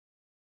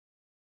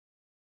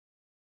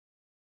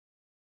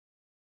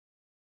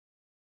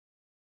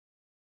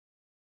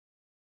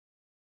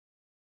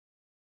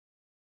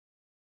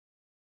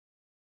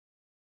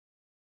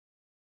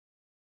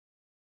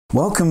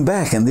Welcome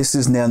back, and this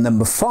is now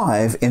number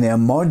 5 in our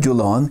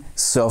module on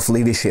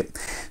self-leadership.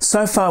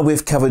 So far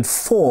we've covered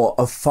 4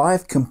 of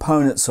 5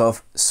 components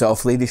of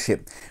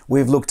self-leadership.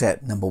 We've looked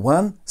at number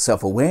 1,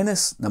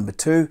 self-awareness, number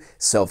 2,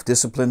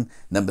 self-discipline,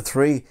 number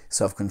 3,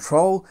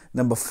 self-control,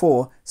 number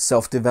 4,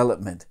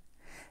 self-development.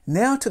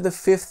 Now to the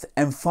 5th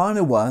and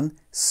final one,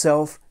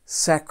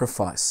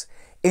 self-sacrifice.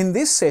 In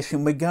this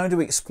session we're going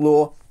to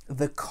explore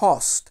the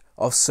cost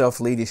of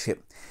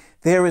self-leadership.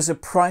 There is a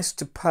price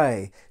to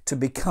pay to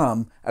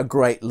become a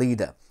great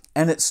leader,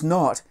 and it's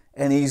not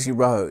an easy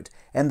road,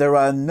 and there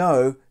are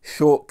no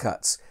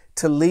shortcuts.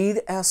 To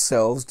lead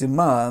ourselves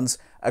demands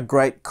a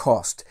great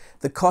cost,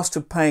 the cost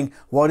of paying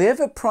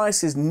whatever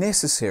price is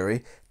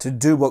necessary to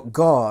do what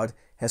God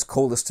has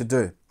called us to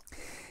do.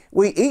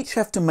 We each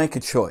have to make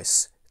a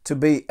choice to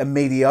be a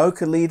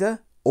mediocre leader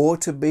or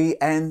to be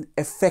an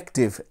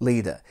effective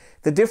leader.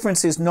 The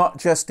difference is not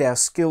just our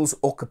skills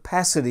or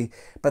capacity,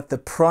 but the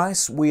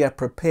price we are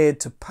prepared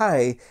to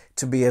pay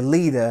to be a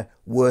leader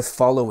worth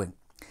following.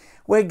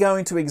 We're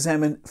going to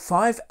examine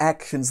 5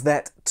 actions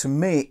that, to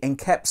me,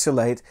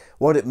 encapsulate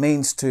what it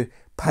means to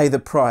pay the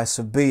price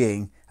of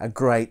being a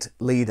great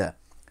leader.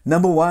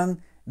 Number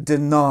 1,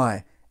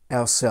 deny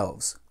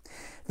ourselves.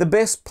 The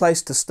best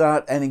place to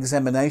start an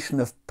examination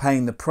of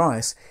paying the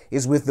price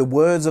is with the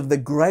words of the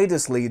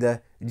greatest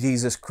leader,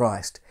 Jesus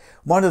Christ.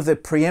 One of the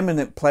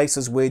preeminent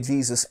places where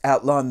Jesus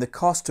outlined the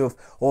cost of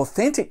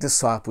authentic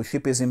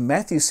discipleship is in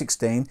Matthew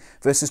 16,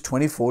 verses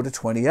 24 to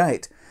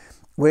 28,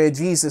 where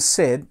Jesus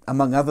said,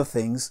 among other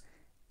things,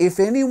 "If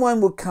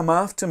anyone will come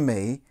after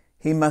me,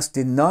 he must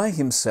deny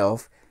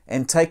himself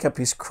and take up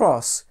his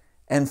cross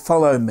and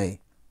follow me."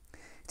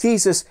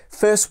 Jesus'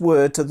 first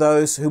word to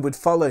those who would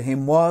follow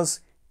him was,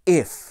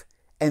 if.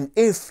 And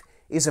if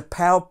is a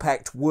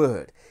power-packed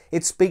word.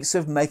 It speaks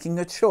of making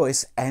a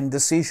choice and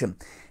decision.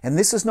 And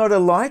this is not a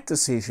light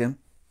decision,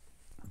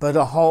 but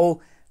a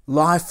whole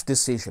life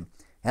decision.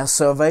 Our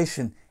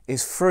salvation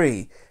is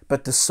free,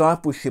 but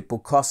discipleship will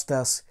cost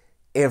us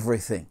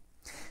everything.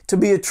 To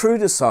be a true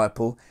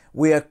disciple,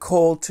 we are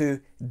called to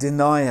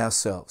deny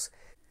ourselves.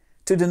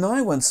 To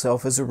deny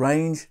oneself is a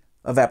range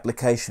of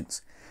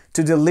applications.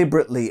 To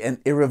deliberately and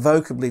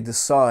irrevocably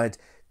decide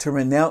to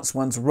renounce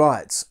one's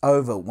rights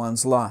over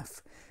one's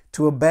life,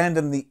 to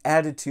abandon the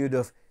attitude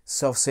of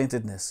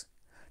self-centeredness,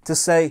 to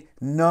say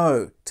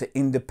no to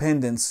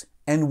independence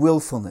and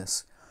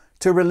willfulness,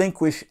 to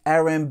relinquish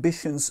our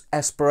ambitions,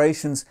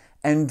 aspirations,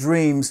 and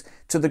dreams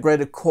to the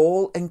greater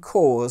call and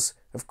cause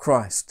of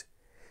Christ,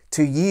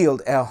 to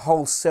yield our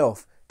whole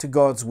self to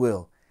God's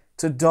will,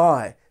 to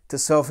die to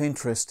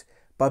self-interest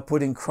by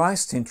putting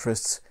Christ's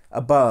interests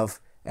above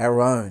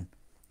our own.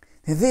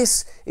 Now,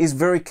 this is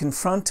very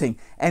confronting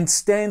and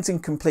stands in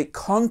complete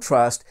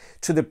contrast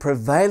to the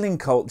prevailing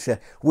culture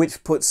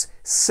which puts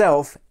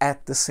self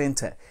at the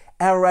center.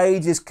 Our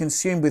age is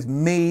consumed with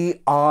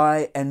me,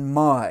 I, and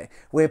my,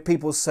 where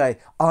people say,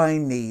 I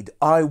need,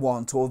 I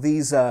want, or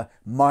these are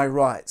my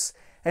rights.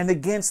 And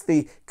against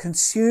the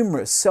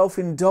consumerist,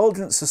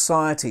 self-indulgent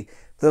society,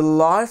 the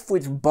life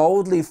which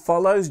boldly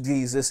follows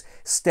Jesus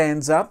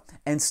stands up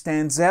and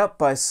stands out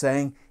by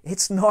saying,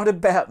 it's not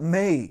about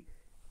me.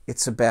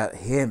 It's about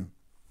Him.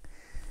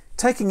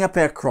 Taking up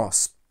our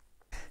cross.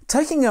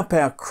 Taking up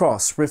our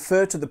cross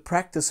referred to the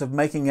practice of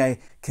making a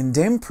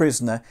condemned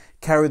prisoner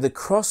carry the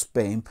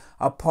crossbeam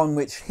upon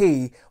which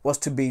he was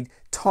to be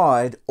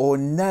tied or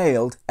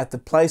nailed at the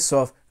place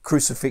of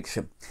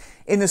crucifixion.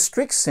 In a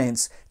strict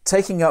sense,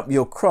 taking up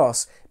your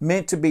cross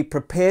meant to be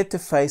prepared to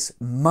face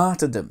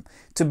martyrdom,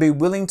 to be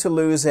willing to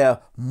lose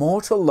our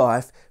mortal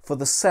life for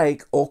the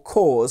sake or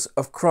cause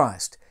of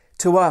Christ.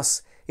 To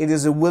us, it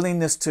is a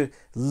willingness to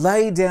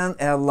lay down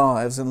our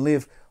lives and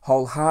live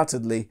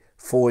wholeheartedly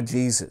for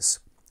Jesus.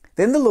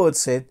 Then the Lord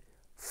said,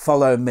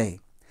 follow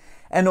me.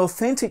 An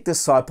authentic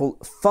disciple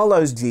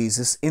follows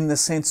Jesus in the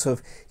sense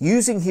of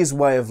using His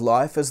way of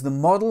life as the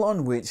model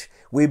on which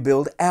we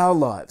build our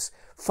lives.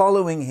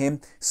 Following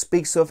Him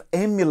speaks of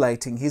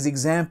emulating His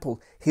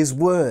example, His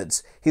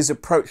words, His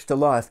approach to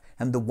life,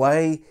 and the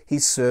way He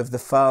served the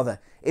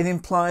Father. It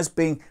implies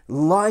being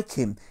like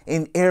Him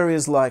in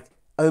areas like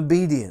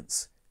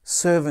obedience,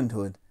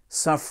 servanthood,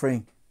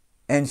 suffering,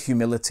 and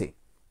humility.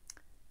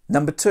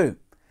 Number 2,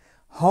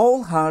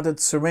 wholehearted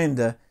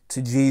surrender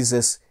to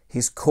Jesus,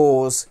 His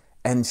cause,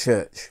 and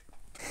church.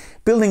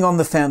 Building on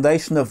the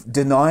foundation of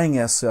denying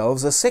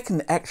ourselves, a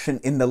second action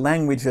in the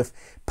language of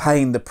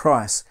paying the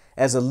price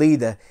as a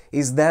leader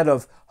is that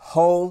of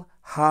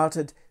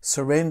wholehearted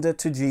surrender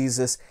to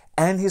Jesus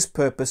and His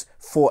purpose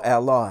for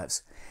our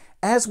lives.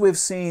 As we've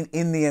seen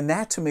in the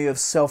anatomy of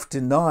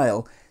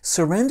self-denial,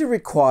 surrender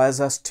requires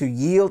us to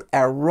yield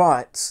our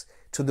rights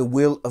to the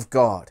will of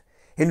God.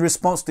 In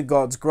response to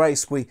God's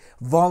grace, we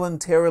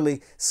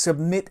voluntarily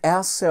submit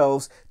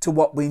ourselves to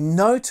what we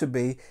know to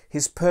be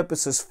His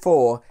purposes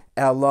for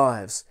our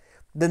lives.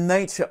 The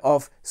nature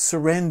of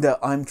surrender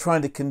I'm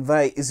trying to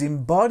convey is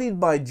embodied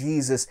by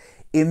Jesus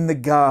in the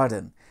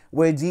garden,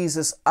 where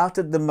Jesus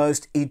uttered the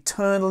most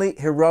eternally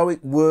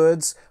heroic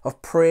words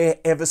of prayer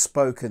ever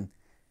spoken.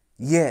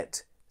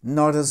 Yet,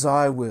 not as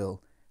I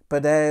will,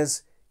 but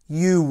as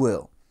you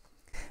will.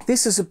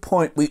 This is a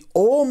point we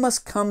all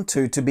must come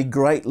to be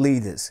great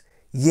leaders.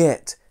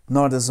 Yet,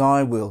 not as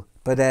I will,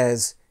 but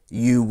as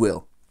you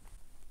will.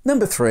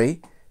 Number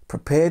 3,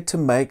 prepared to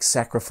make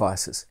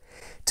sacrifices.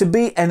 To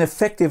be an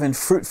effective and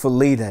fruitful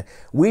leader,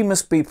 we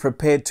must be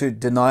prepared to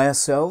deny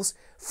ourselves,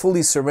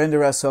 fully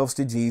surrender ourselves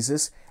to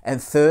Jesus,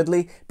 and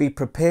thirdly, be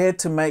prepared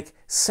to make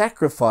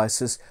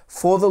sacrifices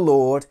for the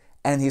Lord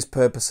and His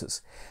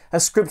purposes. A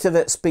scripture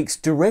that speaks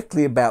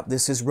directly about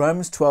this is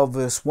Romans 12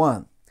 verse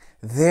 1.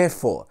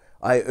 Therefore,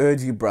 I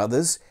urge you,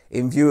 brothers,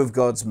 in view of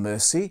God's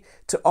mercy,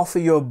 to offer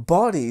your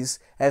bodies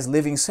as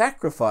living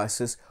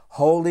sacrifices,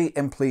 holy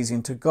and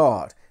pleasing to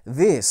God.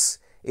 This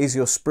is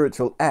your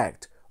spiritual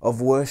act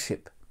of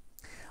worship.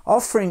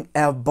 Offering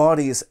our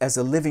bodies as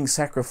a living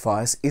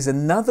sacrifice is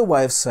another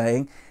way of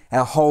saying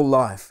our whole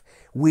life.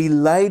 We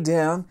lay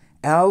down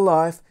our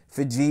life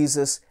for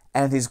Jesus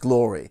and His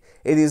glory.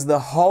 It is the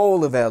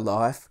whole of our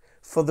life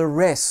for the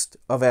rest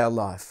of our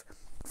life.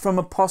 From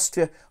a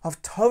posture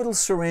of total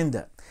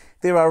surrender,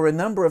 there are a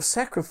number of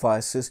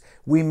sacrifices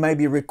we may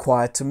be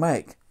required to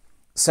make.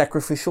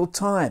 Sacrificial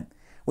time,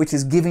 which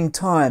is giving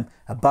time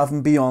above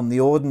and beyond the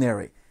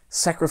ordinary.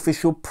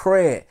 Sacrificial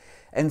prayer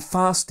and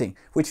fasting,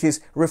 which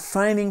is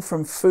refraining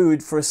from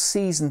food for a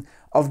season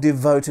of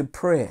devoted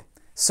prayer.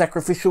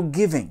 Sacrificial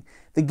giving,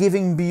 the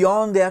giving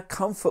beyond our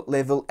comfort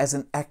level as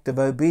an act of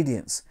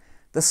obedience.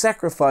 The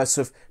sacrifice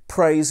of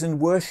praise and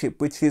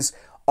worship, which is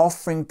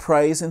offering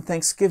praise and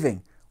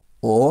thanksgiving.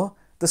 Or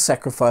the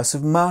sacrifice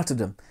of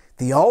martyrdom.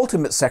 The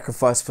ultimate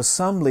sacrifice for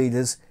some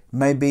leaders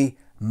may be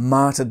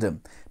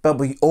martyrdom, but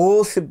we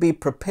all should be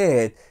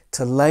prepared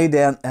to lay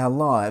down our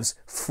lives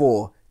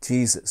for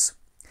Jesus.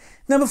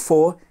 Number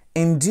 4,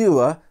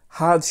 endure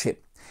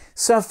hardship.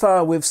 So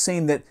far we've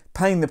seen that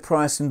paying the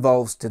price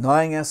involves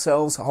denying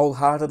ourselves,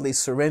 wholeheartedly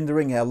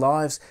surrendering our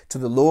lives to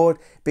the Lord,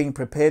 being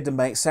prepared to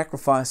make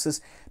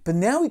sacrifices. But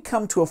now we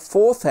come to a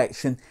fourth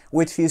action,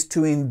 which is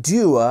to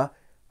endure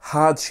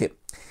hardship.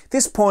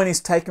 This point is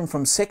taken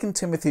from 2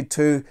 Timothy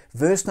 2,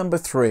 verse number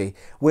 3,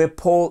 where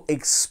Paul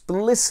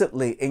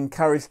explicitly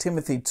encouraged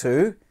Timothy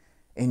to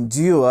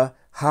endure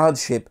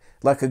hardship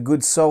like a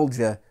good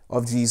soldier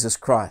of Jesus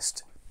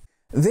Christ.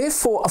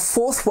 Therefore, a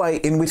fourth way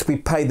in which we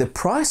pay the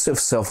price of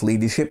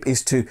self-leadership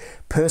is to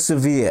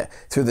persevere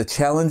through the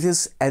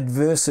challenges,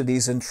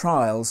 adversities, and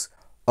trials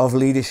of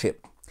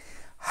leadership.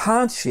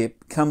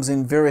 Hardship comes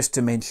in various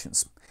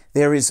dimensions.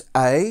 There is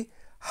A,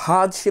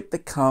 hardship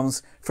that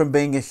comes from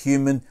being a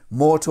human,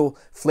 mortal,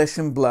 flesh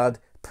and blood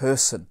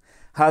person.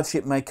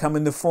 Hardship may come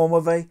in the form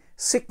of a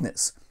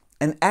sickness,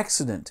 an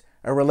accident,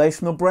 a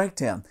relational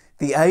breakdown,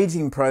 the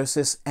aging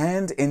process,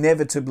 and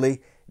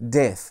inevitably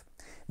death.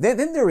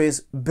 Then there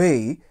is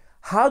B,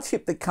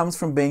 hardship that comes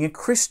from being a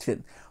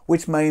Christian,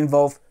 which may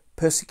involve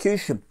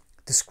persecution,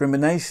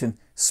 discrimination,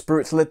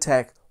 spiritual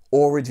attack,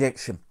 or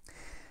rejection.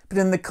 But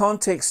in the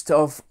context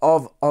of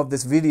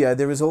this video,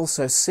 there is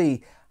also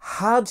C,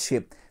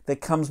 hardship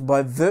that comes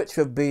by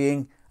virtue of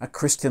being a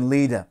Christian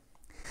leader.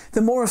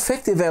 The more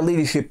effective our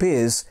leadership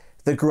is,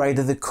 the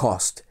greater the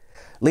cost.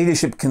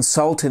 Leadership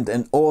consultant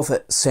and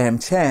author Sam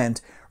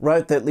Chand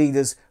wrote that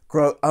leaders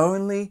grow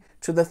only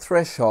to the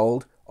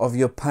threshold of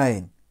your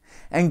pain,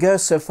 and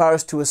goes so far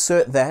as to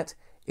assert that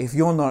if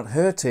you're not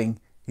hurting,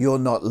 you're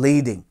not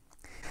leading.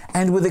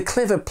 And with a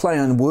clever play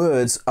on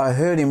words, I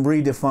heard him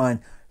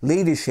redefine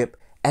leadership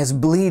as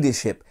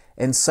bleedership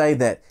and say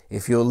that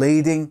if you're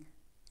leading,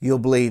 you're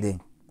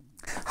bleeding.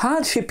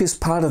 Hardship is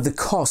part of the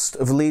cost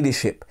of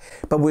leadership,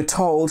 but we're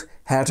told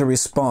how to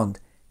respond.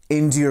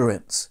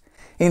 Endurance.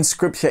 In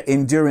Scripture,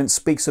 endurance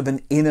speaks of an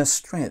inner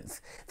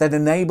strength that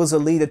enables a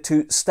leader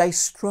to stay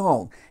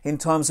strong in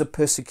times of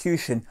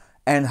persecution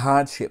and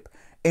hardship.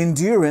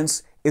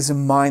 Endurance is a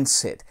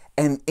mindset,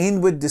 an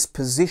inward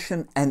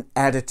disposition and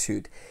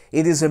attitude.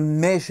 It is a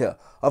measure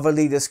of a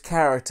leader's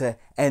character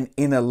and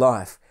inner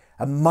life.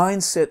 A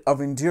mindset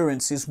of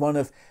endurance is one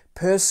of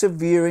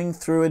persevering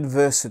through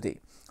adversity,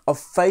 of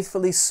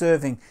faithfully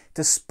serving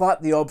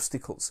despite the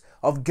obstacles,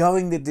 of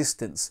going the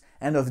distance,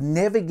 and of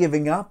never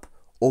giving up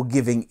or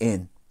giving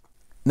in.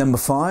 Number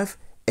 5,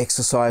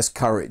 exercise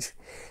courage.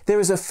 There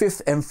is a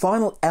fifth and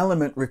final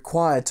element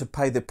required to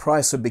pay the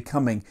price of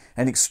becoming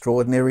an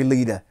extraordinary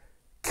leader: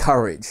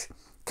 courage.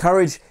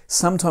 Courage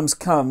sometimes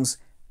comes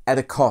at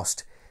a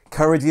cost.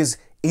 Courage is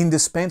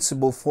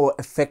indispensable for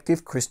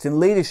effective Christian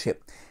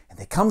leadership. And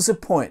there comes a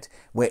point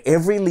where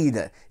every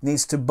leader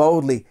needs to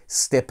boldly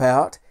step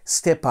out,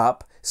 step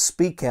up,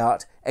 speak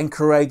out, and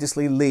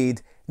courageously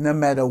lead no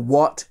matter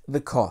what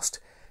the cost.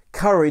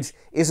 Courage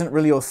isn't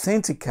really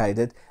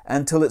authenticated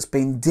until it's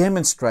been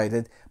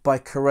demonstrated by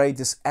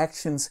courageous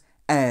actions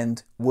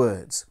and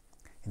words.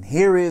 And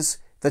here is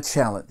the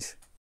challenge.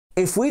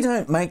 If we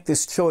don't make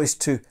this choice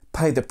to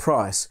pay the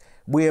price,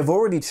 we have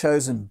already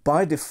chosen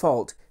by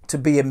default to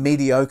be a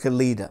mediocre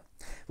leader.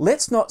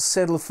 Let's not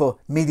settle for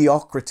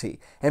mediocrity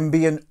and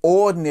be an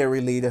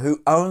ordinary leader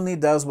who only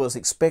does what's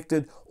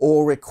expected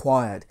or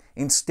required.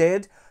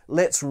 Instead,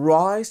 let's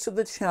rise to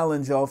the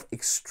challenge of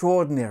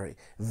extraordinary,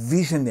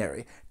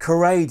 visionary,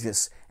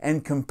 courageous,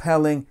 and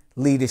compelling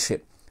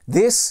leadership.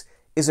 This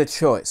is a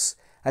choice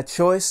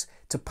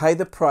to pay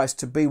the price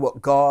to be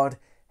what God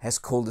has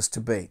called us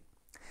to be.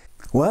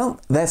 Well,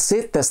 that's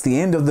it. That's the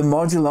end of the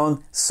module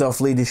on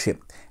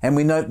self-leadership. And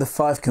we note the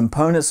 5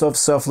 components of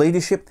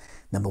self-leadership.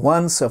 Number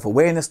 1,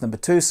 self-awareness. Number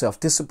 2,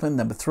 self-discipline.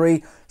 Number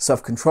 3,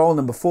 self-control.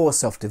 Number 4,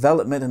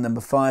 self-development. And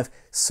number 5,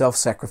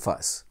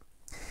 self-sacrifice.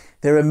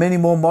 There are many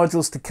more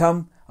modules to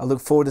come. I look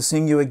forward to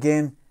seeing you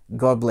again.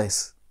 God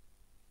bless.